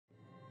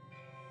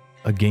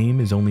A game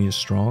is only as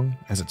strong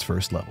as its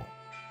first level.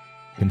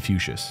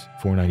 Confucius,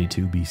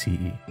 492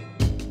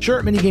 BCE.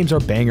 Sure, minigames are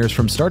bangers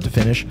from start to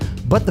finish,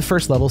 but the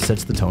first level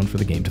sets the tone for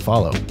the game to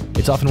follow.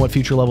 It's often what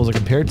future levels are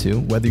compared to,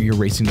 whether you're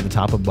racing to the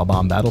top of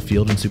Bob-omb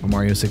Battlefield in Super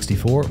Mario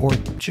 64, or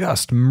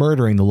just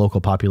murdering the local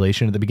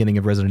population at the beginning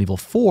of Resident Evil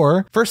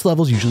 4, first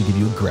levels usually give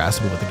you a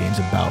grasp of what the game's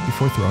about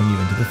before throwing you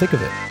into the thick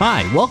of it.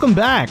 Hi, welcome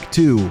back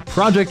to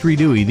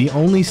Project-Redooie, the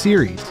only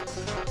series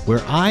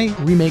where I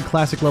remake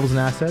classic levels and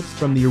assets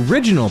from the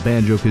original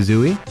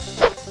Banjo-Kazooie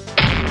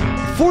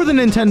for the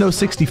Nintendo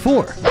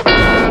 64.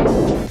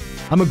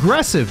 I'm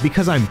aggressive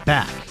because I'm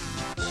back.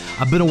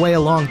 I've been away a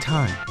long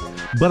time,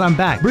 but I'm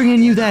back,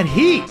 bringing you that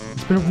heat.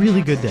 It's been a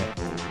really good day.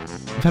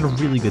 I've had a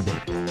really good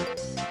day.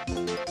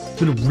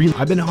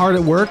 I've been hard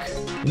at work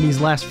in these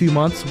last few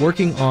months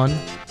working on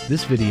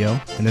this video,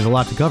 and there's a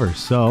lot to cover,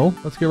 so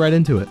let's get right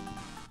into it.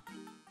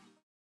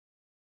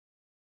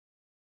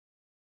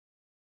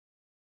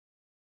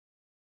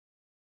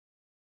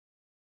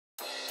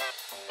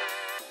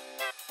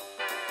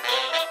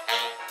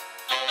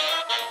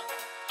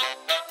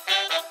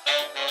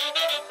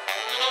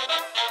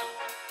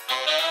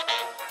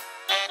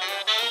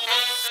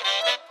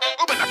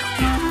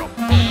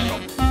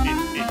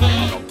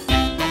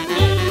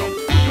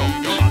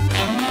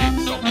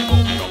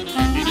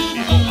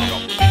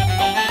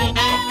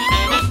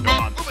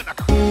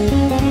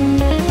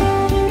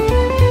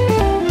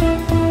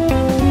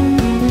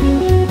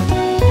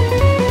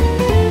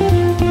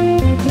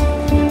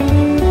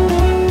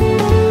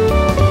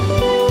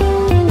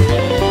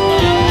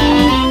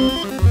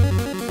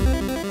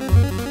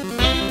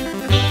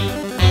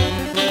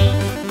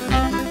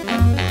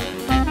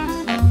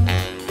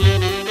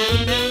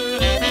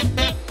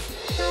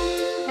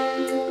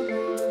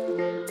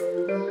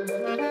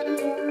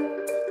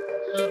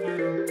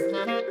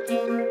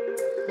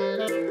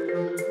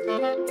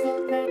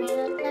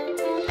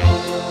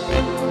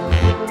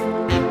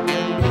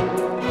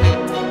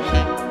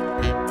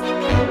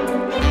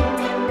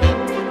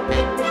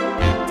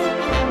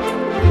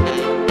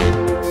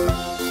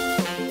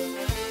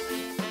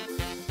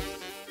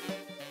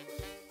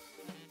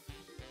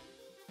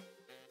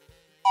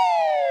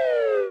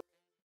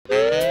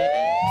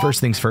 First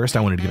things first,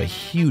 I wanted to give a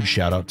huge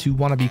shout out to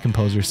Wannabe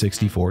Composer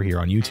 64 here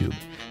on YouTube.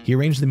 He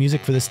arranged the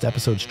music for this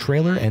episode's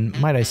trailer and,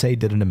 might I say,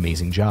 did an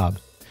amazing job.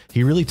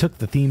 He really took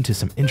the theme to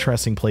some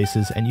interesting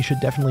places, and you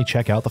should definitely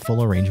check out the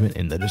full arrangement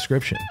in the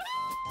description.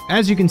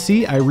 As you can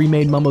see, I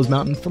remade Mumbo's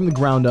Mountain from the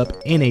ground up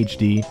in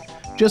HD,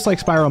 just like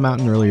Spiral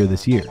Mountain earlier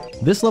this year.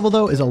 This level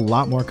though is a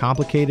lot more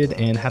complicated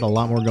and had a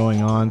lot more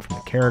going on, from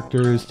the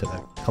characters to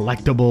the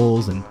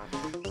collectibles and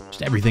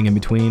just everything in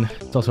between.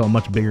 It's also a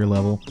much bigger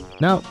level.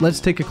 Now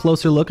let's take a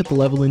closer look at the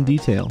level in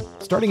detail.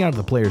 Starting out of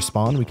the player's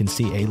spawn, we can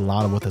see a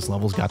lot of what this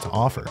level's got to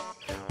offer.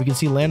 We can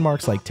see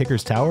landmarks like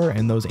Ticker's Tower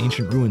and those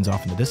ancient ruins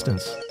off in the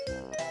distance.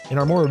 In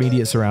our more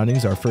immediate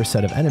surroundings, our first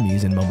set of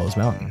enemies in Mumbo's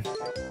Mountain.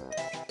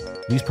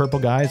 These purple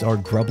guys are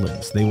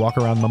grublins. They walk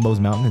around Mumbo's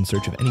Mountain in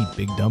search of any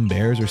big dumb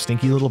bears or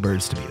stinky little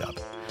birds to beat up.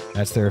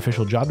 That's their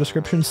official job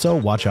description, so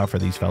watch out for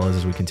these fellas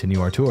as we continue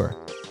our tour.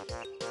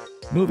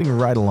 Moving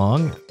right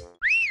along.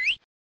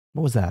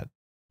 What was that?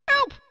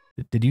 Help!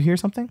 Did you hear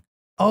something?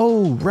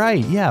 Oh,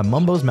 right, yeah,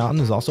 Mumbo's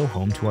Mountain is also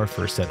home to our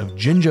first set of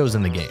Jinjos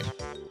in the game.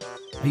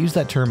 I use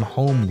that term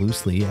home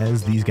loosely,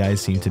 as these guys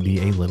seem to be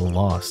a little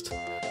lost.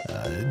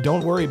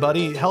 Don't worry,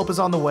 buddy, help is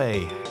on the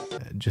way.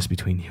 Just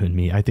between you and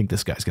me, I think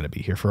this guy's gonna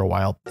be here for a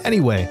while.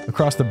 Anyway,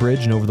 across the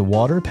bridge and over the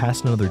water,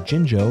 past another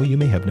Jinjo, you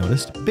may have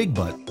noticed Big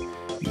Butt.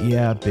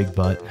 Yeah, Big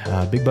Butt.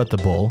 Big Butt the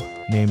Bull,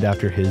 named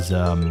after his,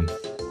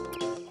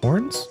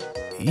 horns?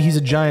 He's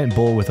a giant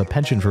bull with a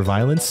penchant for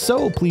violence,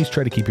 so please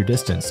try to keep your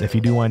distance. If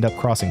you do wind up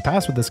crossing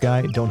paths with this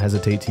guy, don't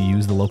hesitate to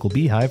use the local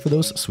beehive for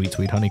those sweet,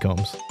 sweet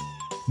honeycombs.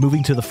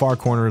 Moving to the far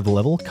corner of the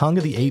level,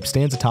 Conga the Ape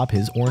stands atop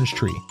his orange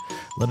tree.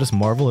 Let us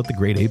marvel at the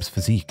great ape's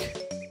physique.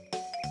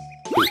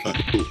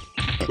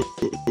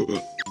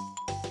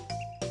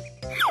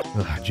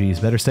 Ugh,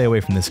 geez, better stay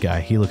away from this guy,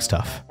 he looks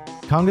tough.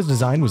 Conga's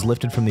design was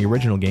lifted from the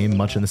original game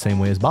much in the same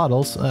way as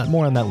Bottle's,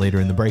 more on that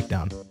later in the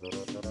breakdown.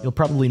 You'll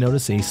probably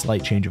notice a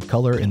slight change of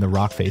color in the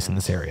rock face in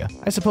this area.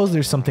 I suppose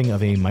there's something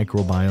of a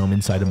microbiome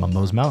inside of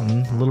Mumbo's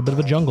Mountain, a little bit of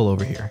a jungle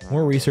over here.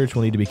 More research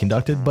will need to be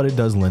conducted, but it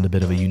does lend a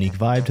bit of a unique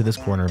vibe to this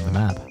corner of the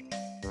map.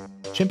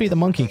 Chimpy the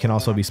monkey can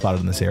also be spotted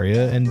in this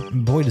area,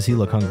 and boy does he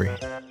look hungry.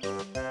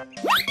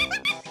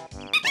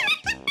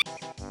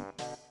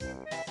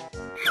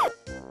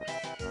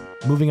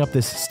 Moving up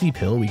this steep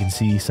hill, we can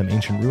see some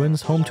ancient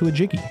ruins home to a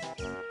Jiggy.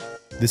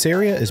 This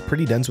area is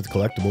pretty dense with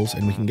collectibles,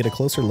 and we can get a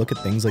closer look at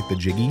things like the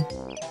Jiggy,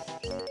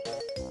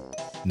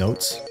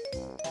 notes,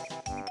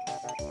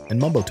 and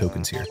Mumbo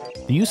tokens here.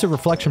 The use of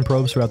reflection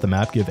probes throughout the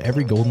map give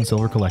every gold and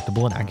silver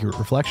collectible an accurate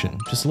reflection,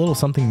 just a little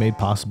something made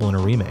possible in a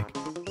remake.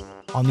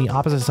 On the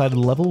opposite side of the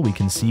level, we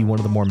can see one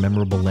of the more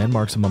memorable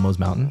landmarks of Mumbo's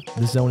Mountain.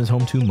 This zone is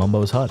home to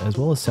Mumbo's hut, as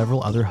well as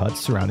several other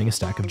huts surrounding a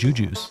stack of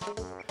Jujus.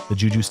 The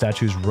Juju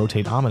statues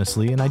rotate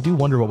ominously, and I do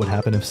wonder what would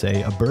happen if,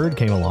 say, a bird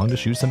came along to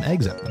shoot some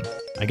eggs at them.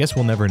 I guess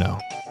we'll never know.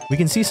 We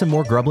can see some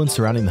more grublins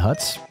surrounding the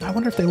huts. I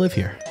wonder if they live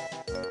here.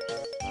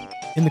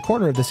 In the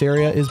corner of this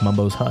area is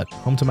Mumbo's hut,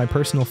 home to my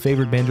personal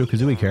favorite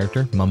Banjo-Kazooie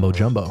character, Mumbo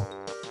Jumbo.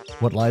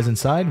 What lies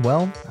inside?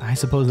 Well, I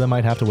suppose that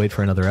might have to wait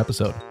for another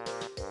episode.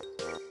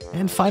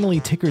 And finally,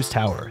 Ticker's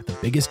Tower, the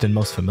biggest and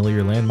most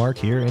familiar landmark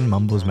here in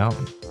Mumbo's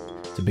Mountain.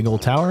 It's a big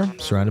old tower,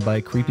 surrounded by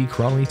creepy,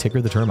 crawly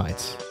Ticker the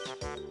termites.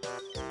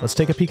 Let's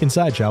take a peek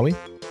inside, shall we?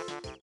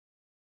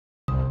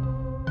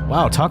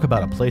 Wow, talk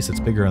about a place that's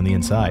bigger on the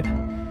inside.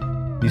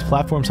 These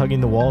platforms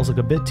hugging the walls look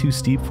a bit too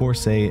steep for,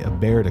 say, a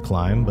bear to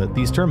climb, but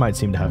these termites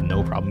seem to have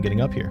no problem getting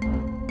up here.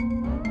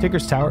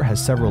 Ticker's Tower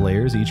has several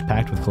layers, each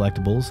packed with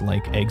collectibles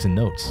like eggs and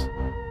notes.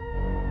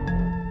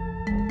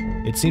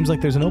 It seems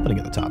like there's an opening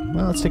at the top.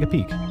 Well, let's take a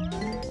peek.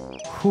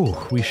 Whew,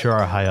 we sure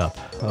are high up.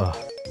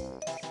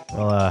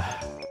 Well,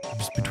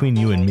 just between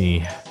you and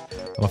me,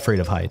 I'm afraid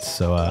of heights,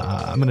 so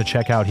I'm gonna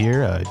check out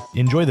here.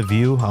 Enjoy the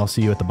view. I'll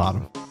see you at the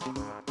bottom.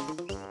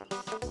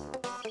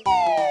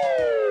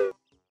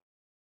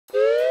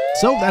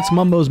 So that's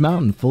Mumbo's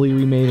Mountain, fully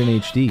remade in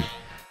HD.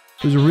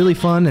 It was a really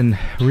fun and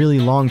really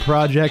long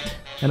project,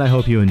 and I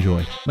hope you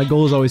enjoy. My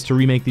goal is always to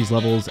remake these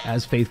levels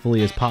as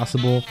faithfully as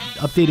possible,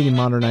 updating and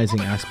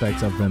modernizing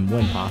aspects of them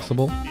when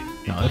possible.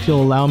 Now, if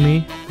you'll allow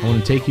me, I want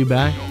to take you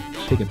back,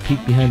 take a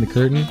peek behind the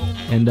curtain,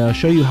 and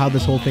show you how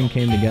this whole thing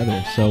came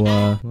together. So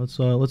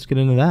let's get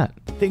into that.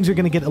 Things are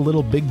going to get a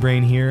little big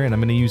brain here, and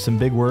I'm going to use some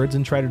big words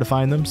and try to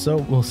define them, so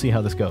we'll see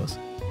how this goes.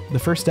 The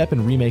first step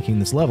in remaking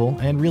this level,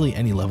 and really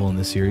any level in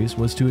this series,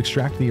 was to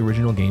extract the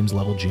original game's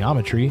level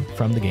geometry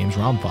from the game's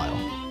ROM file.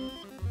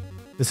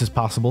 This is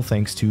possible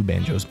thanks to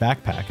Banjo's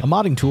Backpack, a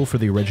modding tool for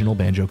the original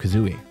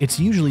Banjo-Kazooie. It's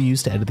usually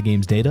used to edit the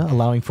game's data,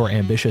 allowing for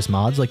ambitious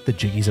mods like the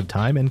Jiggies of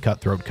Time and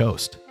Cutthroat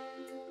Coast.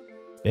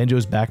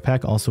 Banjo's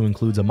Backpack also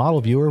includes a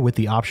model viewer with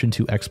the option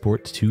to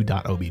export to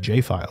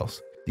 .obj files.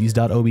 These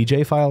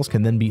 .obj files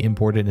can then be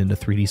imported into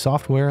 3D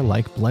software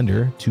like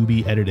Blender to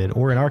be edited,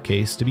 or in our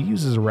case, to be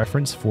used as a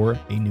reference for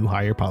a new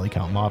higher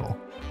polycount model.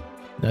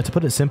 Now, to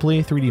put it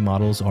simply, 3D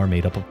models are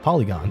made up of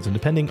polygons, and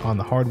depending on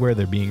the hardware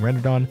they're being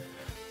rendered on,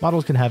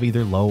 models can have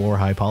either low or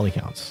high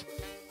polycounts.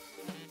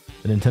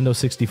 The Nintendo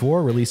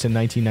 64 released in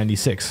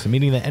 1996,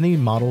 meaning that any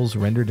models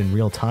rendered in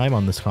real time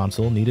on this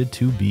console needed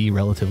to be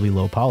relatively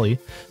low poly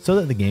so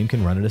that the game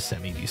can run at a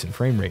semi-decent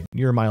frame rate.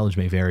 Your mileage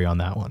may vary on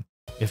that one.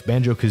 If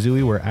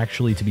Banjo-Kazooie were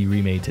actually to be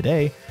remade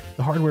today,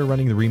 the hardware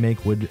running the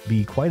remake would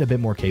be quite a bit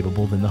more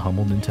capable than the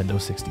humble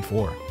Nintendo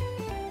 64.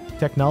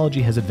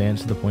 Technology has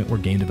advanced to the point where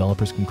game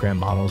developers can cram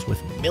models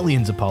with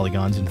millions of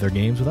polygons into their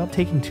games without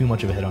taking too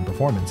much of a hit on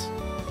performance.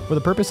 For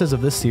the purposes of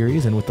this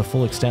series, and with the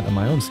full extent of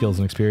my own skills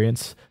and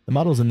experience, the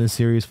models in this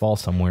series fall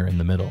somewhere in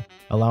the middle,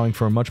 allowing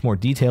for much more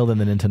detail than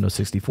the Nintendo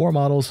 64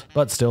 models,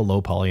 but still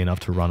low poly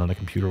enough to run on a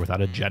computer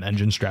without a jet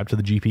engine strapped to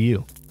the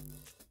GPU.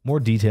 More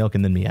detail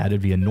can then be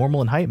added via normal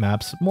and height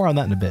maps, more on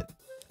that in a bit.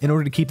 In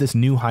order to keep this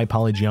new high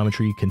poly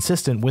geometry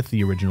consistent with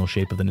the original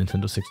shape of the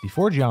Nintendo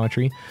 64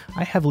 geometry,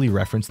 I heavily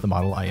referenced the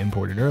model I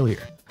imported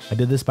earlier. I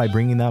did this by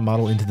bringing that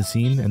model into the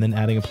scene and then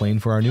adding a plane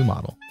for our new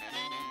model.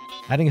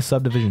 Adding a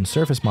subdivision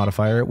surface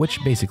modifier,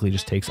 which basically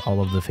just takes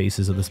all of the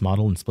faces of this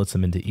model and splits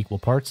them into equal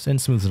parts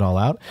and smooths it all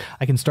out,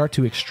 I can start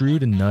to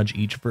extrude and nudge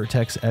each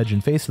vertex, edge,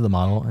 and face of the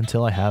model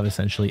until I have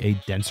essentially a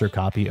denser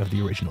copy of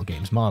the original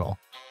game's model.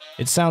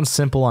 It sounds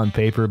simple on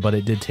paper, but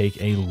it did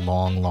take a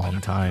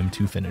long time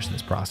to finish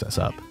this process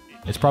up.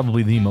 It's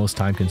probably the most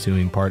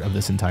time-consuming part of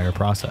this entire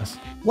process.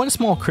 One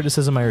small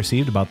criticism I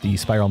received about the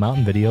Spiral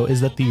Mountain video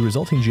is that the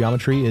resulting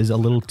geometry is a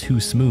little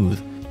too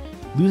smooth,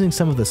 losing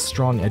some of the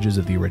strong edges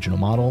of the original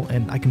model,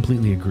 and I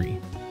completely agree.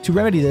 To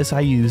remedy this,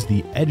 I used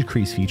the Edge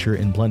Crease feature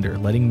in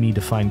Blender, letting me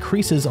define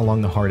creases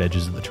along the hard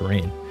edges of the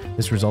terrain.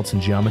 This results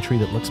in geometry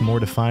that looks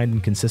more defined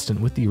and consistent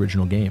with the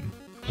original game.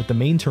 With the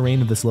main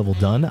terrain of this level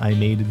done, I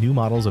made new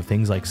models of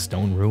things like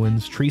stone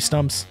ruins, tree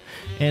stumps,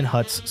 and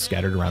huts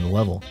scattered around the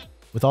level.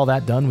 With all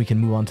that done, we can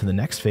move on to the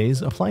next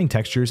phase, applying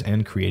textures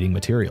and creating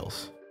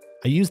materials.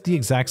 I used the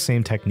exact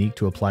same technique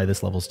to apply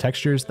this level's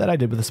textures that I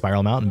did with the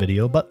Spiral Mountain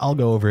video, but I'll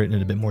go over it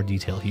in a bit more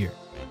detail here.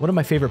 One of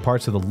my favorite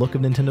parts of the look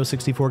of Nintendo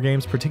 64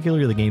 games,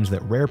 particularly the games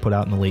that Rare put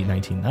out in the late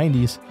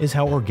 1990s, is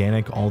how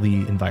organic all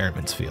the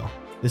environments feel.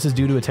 This is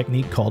due to a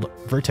technique called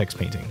vertex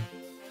painting.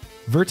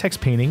 Vertex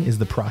painting is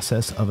the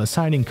process of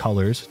assigning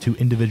colors to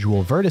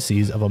individual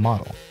vertices of a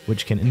model,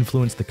 which can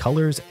influence the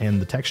colors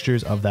and the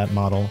textures of that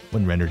model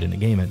when rendered in a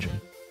game engine.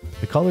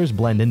 The colors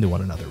blend into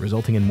one another,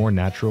 resulting in more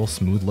natural,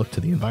 smooth look to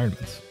the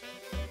environments.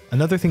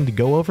 Another thing to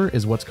go over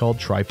is what's called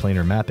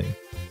triplanar mapping.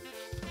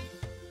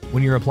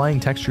 When you're applying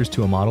textures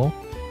to a model,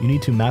 you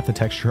need to map the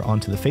texture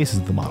onto the faces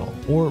of the model,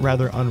 or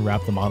rather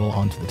unwrap the model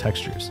onto the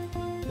textures.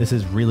 This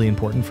is really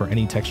important for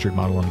any textured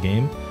model in a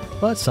game,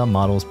 but some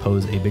models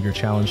pose a bigger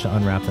challenge to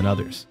unwrap than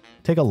others.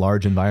 Take a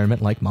large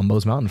environment like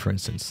Mumbo's Mountain, for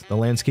instance. The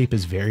landscape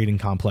is varied and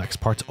complex,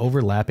 parts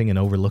overlapping and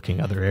overlooking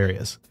other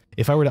areas.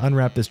 If I were to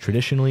unwrap this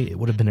traditionally, it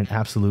would have been an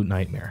absolute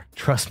nightmare.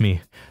 Trust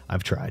me,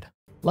 I've tried.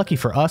 Lucky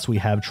for us, we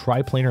have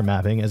triplanar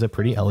mapping as a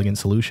pretty elegant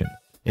solution.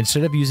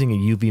 Instead of using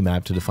a UV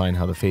map to define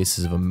how the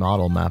faces of a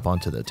model map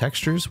onto the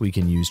textures, we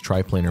can use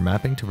triplanar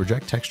mapping to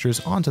project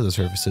textures onto the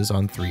surfaces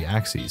on 3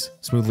 axes,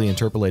 smoothly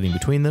interpolating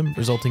between them,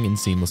 resulting in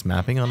seamless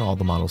mapping on all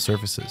the model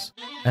surfaces.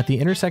 At the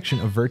intersection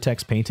of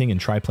vertex painting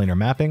and triplanar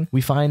mapping, we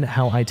find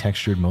how I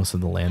textured most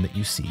of the land that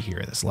you see here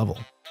at this level.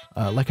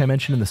 Like I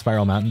mentioned in the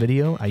Spiral Mountain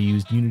video, I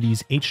used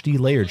Unity's HD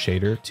layered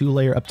shader to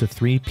layer up to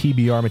 3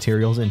 PBR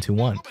materials into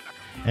one,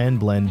 and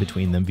blend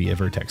between them via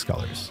vertex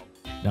colors.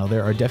 Now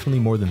there are definitely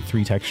more than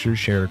 3 textures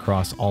shared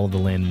across all of the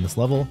land in this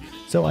level,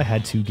 so I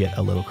had to get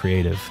a little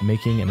creative,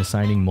 making and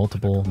assigning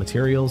multiple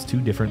materials to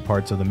different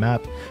parts of the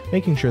map,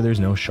 making sure there's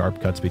no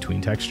sharp cuts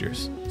between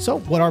textures.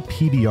 So what are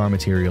PBR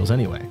materials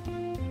anyway?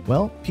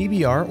 Well,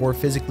 PBR, or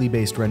physically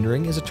based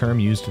rendering, is a term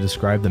used to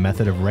describe the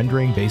method of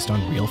rendering based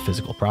on real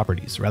physical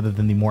properties, rather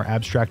than the more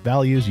abstract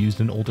values used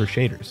in older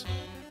shaders.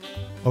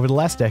 Over the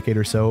last decade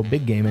or so,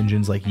 big game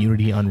engines like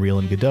Unity, Unreal,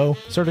 and Godot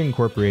started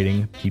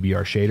incorporating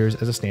PBR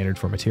shaders as a standard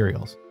for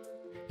materials.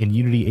 In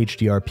Unity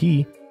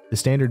HDRP, the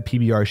standard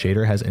PBR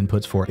shader has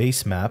inputs for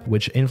base map,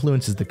 which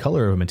influences the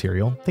color of a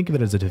material. Think of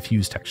it as a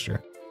diffuse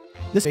texture.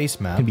 This base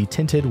map can be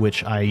tinted,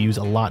 which I use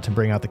a lot to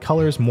bring out the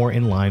colors more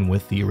in line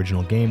with the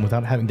original game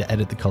without having to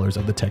edit the colors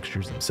of the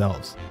textures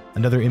themselves.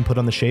 Another input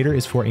on the shader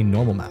is for a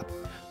normal map.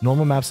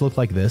 Normal maps look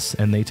like this,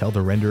 and they tell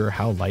the renderer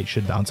how light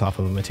should bounce off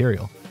of a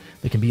material.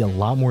 They can be a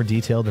lot more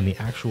detailed than the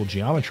actual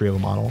geometry of a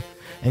model,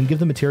 and give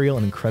the material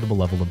an incredible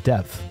level of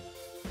depth.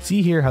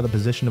 See here how the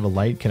position of a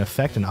light can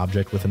affect an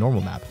object with a normal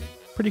map.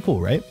 Pretty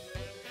cool, right?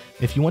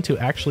 If you want to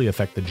actually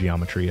affect the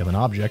geometry of an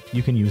object,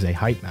 you can use a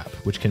height map,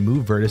 which can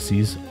move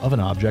vertices of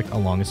an object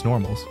along its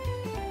normals.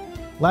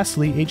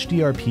 Lastly,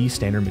 HDRP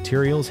standard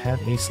materials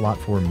have a slot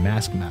for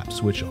mask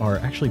maps, which are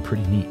actually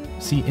pretty neat.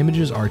 See,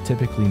 images are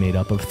typically made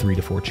up of 3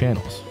 to 4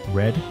 channels: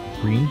 red,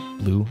 green,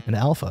 blue, and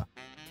alpha.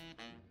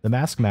 The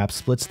mask map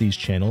splits these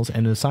channels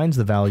and assigns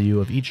the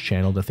value of each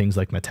channel to things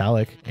like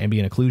metallic,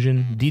 ambient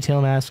occlusion,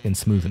 detail mask, and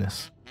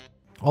smoothness.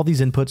 All these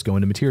inputs go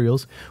into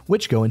materials,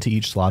 which go into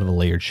each slot of a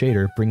layered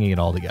shader, bringing it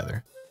all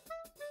together.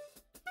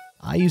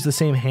 I use the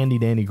same handy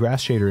dandy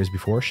grass shader as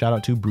before, shout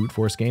out to Brute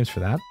Force Games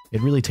for that.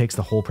 It really takes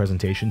the whole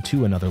presentation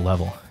to another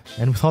level.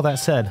 And with all that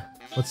said,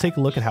 let's take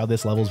a look at how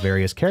this level's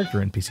various character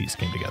NPCs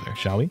came together,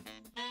 shall we?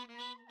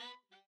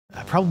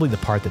 Probably the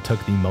part that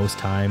took the most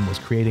time was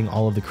creating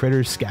all of the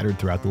critters scattered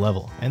throughout the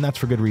level, and that's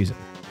for good reason.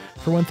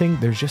 For one thing,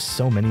 there's just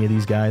so many of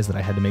these guys that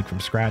I had to make from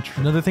scratch.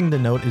 Another thing to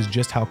note is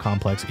just how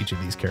complex each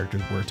of these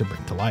characters were to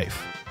bring to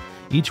life.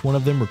 Each one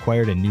of them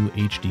required a new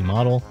HD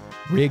model,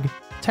 rig,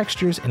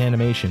 textures, and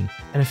animation,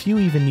 and a few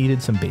even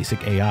needed some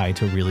basic AI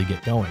to really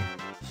get going.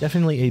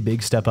 Definitely a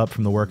big step up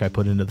from the work I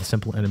put into the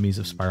simple enemies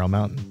of Spiral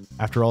Mountain.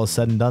 After all is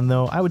said and done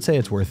though, I would say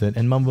it's worth it,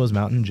 and Mumbo's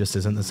Mountain just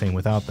isn't the same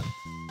without them.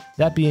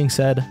 That being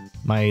said,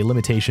 my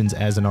limitations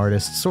as an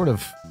artist sort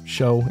of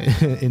show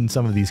in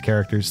some of these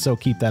characters, so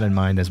keep that in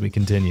mind as we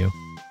continue.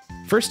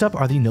 First up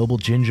are the Noble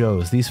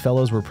Jinjos. These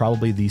fellows were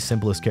probably the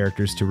simplest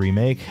characters to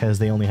remake, as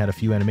they only had a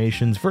few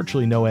animations,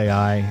 virtually no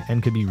AI,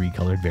 and could be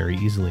recolored very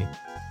easily.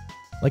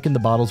 Like in the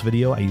Bottles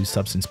video, I used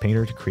Substance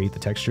Painter to create the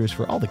textures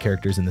for all the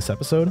characters in this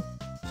episode.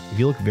 If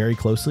you look very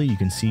closely, you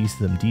can see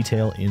some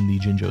detail in the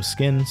Jinjo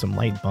skin, some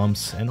light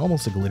bumps, and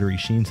almost a glittery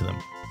sheen to them.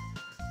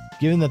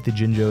 Given that the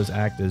Jinjos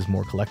act as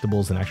more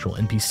collectibles than actual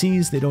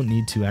NPCs, they don't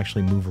need to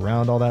actually move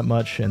around all that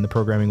much, and the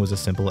programming was as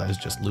simple as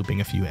just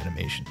looping a few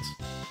animations.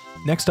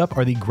 Next up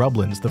are the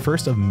Grublins, the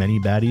first of many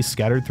baddies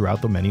scattered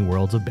throughout the many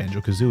worlds of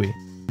Banjo-Kazooie.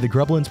 The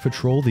Grublins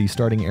patrol the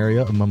starting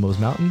area of Mumbo's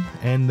Mountain,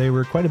 and they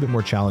were quite a bit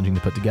more challenging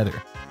to put together.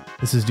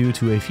 This is due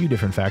to a few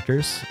different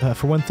factors.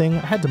 For one thing,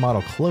 I had to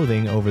model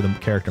clothing over the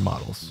character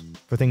models.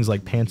 For things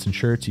like pants and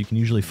shirts, you can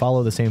usually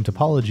follow the same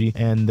topology,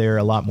 and they're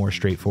a lot more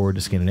straightforward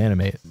to skin and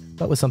animate.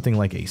 But with something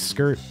like a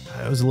skirt,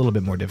 it was a little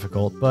bit more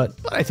difficult, but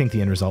I think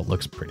the end result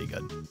looks pretty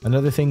good.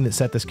 Another thing that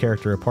set this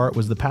character apart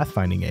was the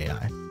pathfinding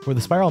AI. For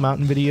the Spiral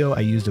Mountain video,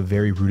 I used a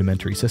very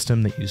rudimentary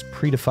system that used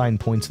predefined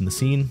points in the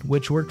scene,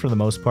 which worked for the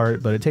most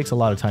part, but it takes a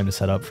lot of time to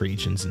set up for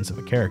each instance of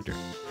a character.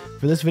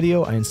 For this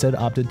video, I instead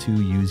opted to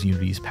use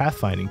Unity's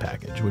pathfinding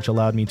package, which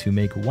allowed me to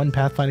make one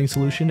pathfinding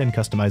solution and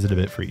customize it a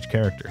bit for each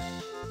character.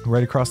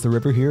 Right across the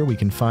river here, we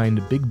can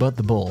find Big Butt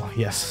the Bull.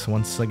 Yes,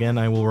 once again,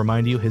 I will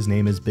remind you, his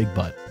name is Big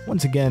Butt.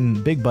 Once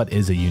again, Big Butt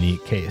is a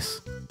unique case.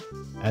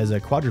 As a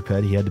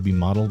quadruped, he had to be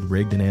modeled,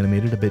 rigged, and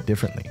animated a bit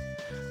differently.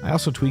 I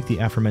also tweaked the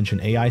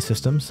aforementioned AI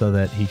system so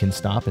that he can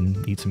stop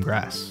and eat some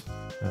grass.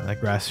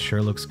 That grass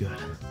sure looks good.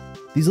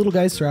 These little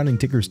guys surrounding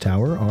Ticker's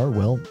Tower are,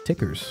 well,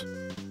 tickers.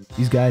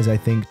 These guys, I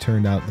think,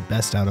 turned out the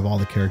best out of all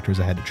the characters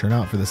I had to churn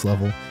out for this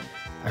level.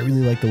 I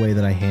really like the way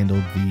that I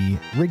handled the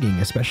rigging,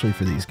 especially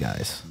for these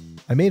guys.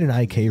 I made an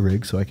IK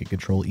rig so I could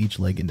control each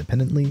leg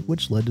independently,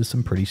 which led to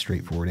some pretty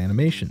straightforward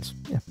animations.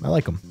 Yeah, I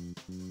like them.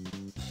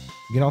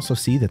 You can also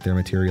see that their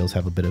materials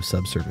have a bit of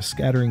subsurface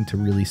scattering to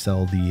really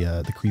sell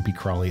the creepy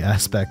crawly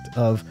aspect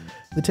of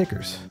the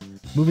tickers.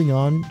 Moving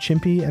on,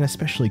 Chimpy and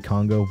especially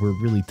Congo were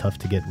really tough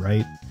to get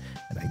right,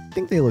 and I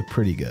think they look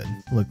pretty good.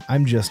 Look,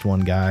 I'm just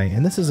one guy,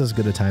 and this is as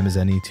good a time as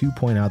any to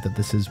point out that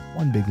this is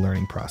one big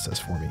learning process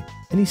for me.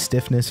 Any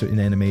stiffness in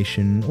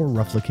animation or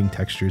rough-looking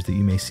textures that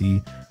you may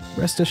see,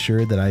 rest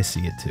assured that I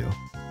see it too.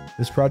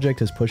 This project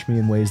has pushed me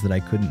in ways that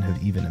I couldn't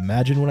have even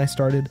imagined when I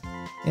started,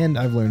 and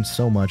I've learned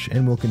so much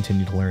and will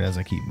continue to learn as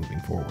I keep moving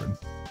forward.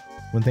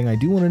 One thing I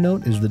do want to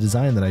note is the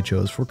design that I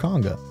chose for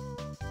Conga.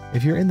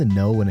 If you're in the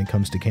know when it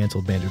comes to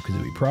cancelled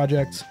Banjo-Kazooie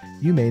projects,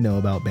 you may know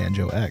about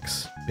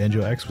Banjo-X.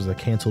 Banjo-X was a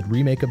cancelled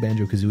remake of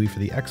Banjo-Kazooie for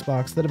the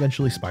Xbox that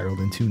eventually spiraled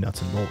into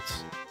nuts and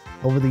bolts.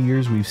 Over the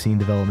years, we've seen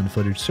development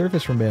footage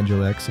surface from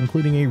Banjo-X,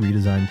 including a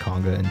redesigned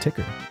Conga and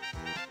Ticker.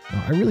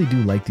 Now, I really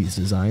do like these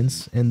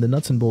designs, and the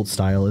nuts and bolts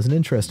style is an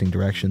interesting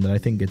direction that I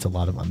think gets a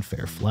lot of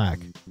unfair flack.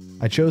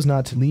 I chose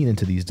not to lean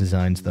into these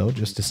designs though,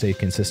 just to stay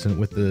consistent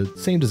with the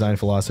same design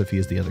philosophy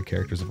as the other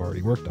characters I've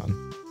already worked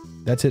on.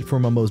 That's it for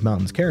Mumbo's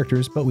Mountain's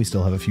characters, but we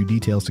still have a few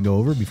details to go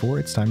over before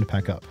it's time to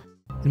pack up.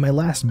 In my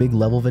last big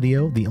level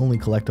video, the only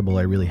collectible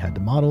I really had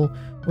to model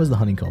was the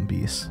honeycomb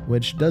piece,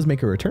 which does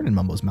make a return in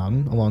Mumbo's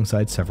Mountain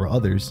alongside several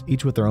others,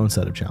 each with their own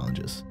set of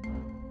challenges.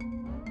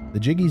 The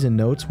jiggies and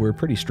notes were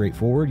pretty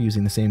straightforward,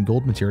 using the same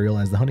gold material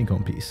as the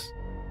honeycomb piece.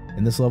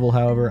 In this level,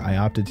 however, I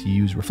opted to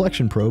use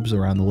reflection probes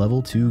around the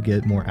level to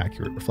get more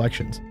accurate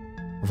reflections.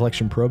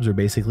 Reflection probes are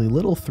basically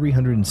little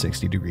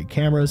 360-degree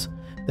cameras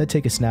that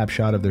take a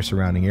snapshot of their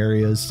surrounding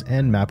areas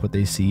and map what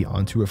they see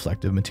onto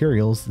reflective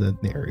materials in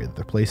the area that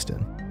they're placed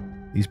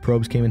in. These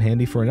probes came in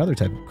handy for another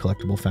type of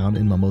collectible found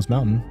in Mumbo's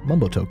Mountain,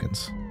 Mumbo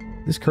tokens.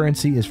 This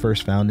currency is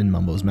first found in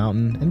Mumbo's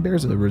Mountain and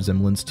bears a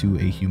resemblance to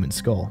a human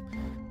skull.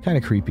 Kinda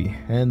creepy,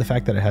 and the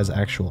fact that it has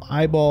actual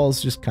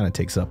eyeballs just kinda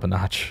takes it up a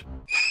notch.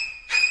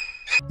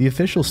 The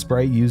official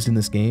sprite used in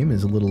this game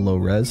is a little low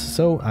res,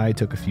 so I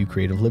took a few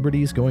creative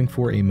liberties going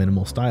for a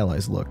minimal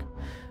stylized look.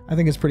 I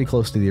think it's pretty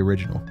close to the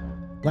original.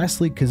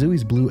 Lastly,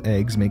 Kazooie's blue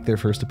eggs make their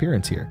first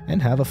appearance here,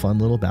 and have a fun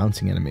little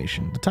bouncing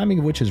animation, the timing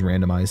of which is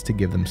randomized to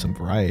give them some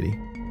variety.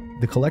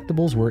 The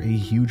collectibles were a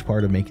huge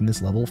part of making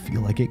this level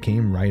feel like it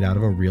came right out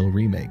of a real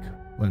remake,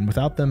 when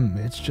without them,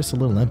 it's just a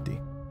little empty.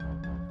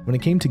 When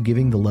it came to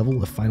giving the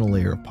level a final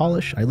layer of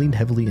polish, I leaned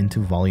heavily into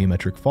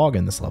volumetric fog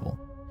in this level.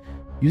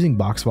 Using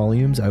box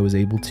volumes, I was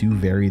able to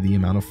vary the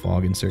amount of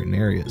fog in certain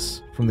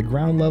areas. From the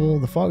ground level,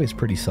 the fog is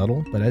pretty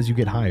subtle, but as you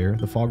get higher,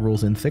 the fog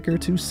rolls in thicker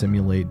to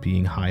simulate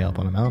being high up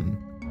on a mountain.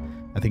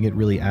 I think it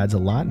really adds a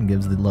lot and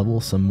gives the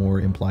level some more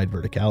implied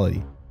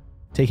verticality.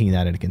 Taking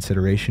that into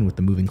consideration with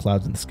the moving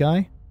clouds in the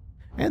sky,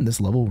 and this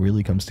level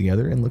really comes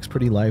together and looks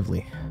pretty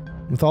lively.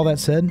 With all that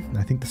said,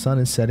 I think the sun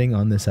is setting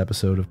on this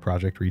episode of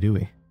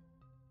Project-Redooie.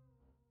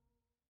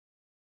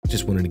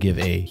 Just wanted to give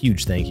a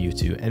huge thank you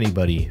to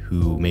anybody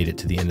who made it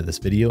to the end of this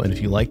video, and if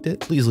you liked it,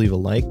 please leave a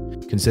like.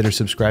 Consider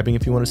subscribing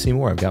if you want to see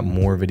more. I've got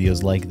more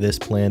videos like this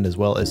planned, as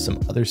well as some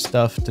other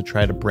stuff to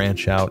try to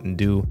branch out and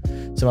do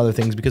some other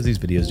things, because these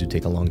videos do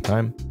take a long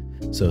time,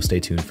 so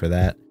stay tuned for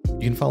that.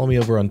 You can follow me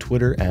over on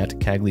Twitter at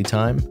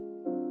CagleyTime.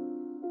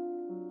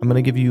 I'm going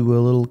to give you a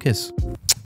little kiss.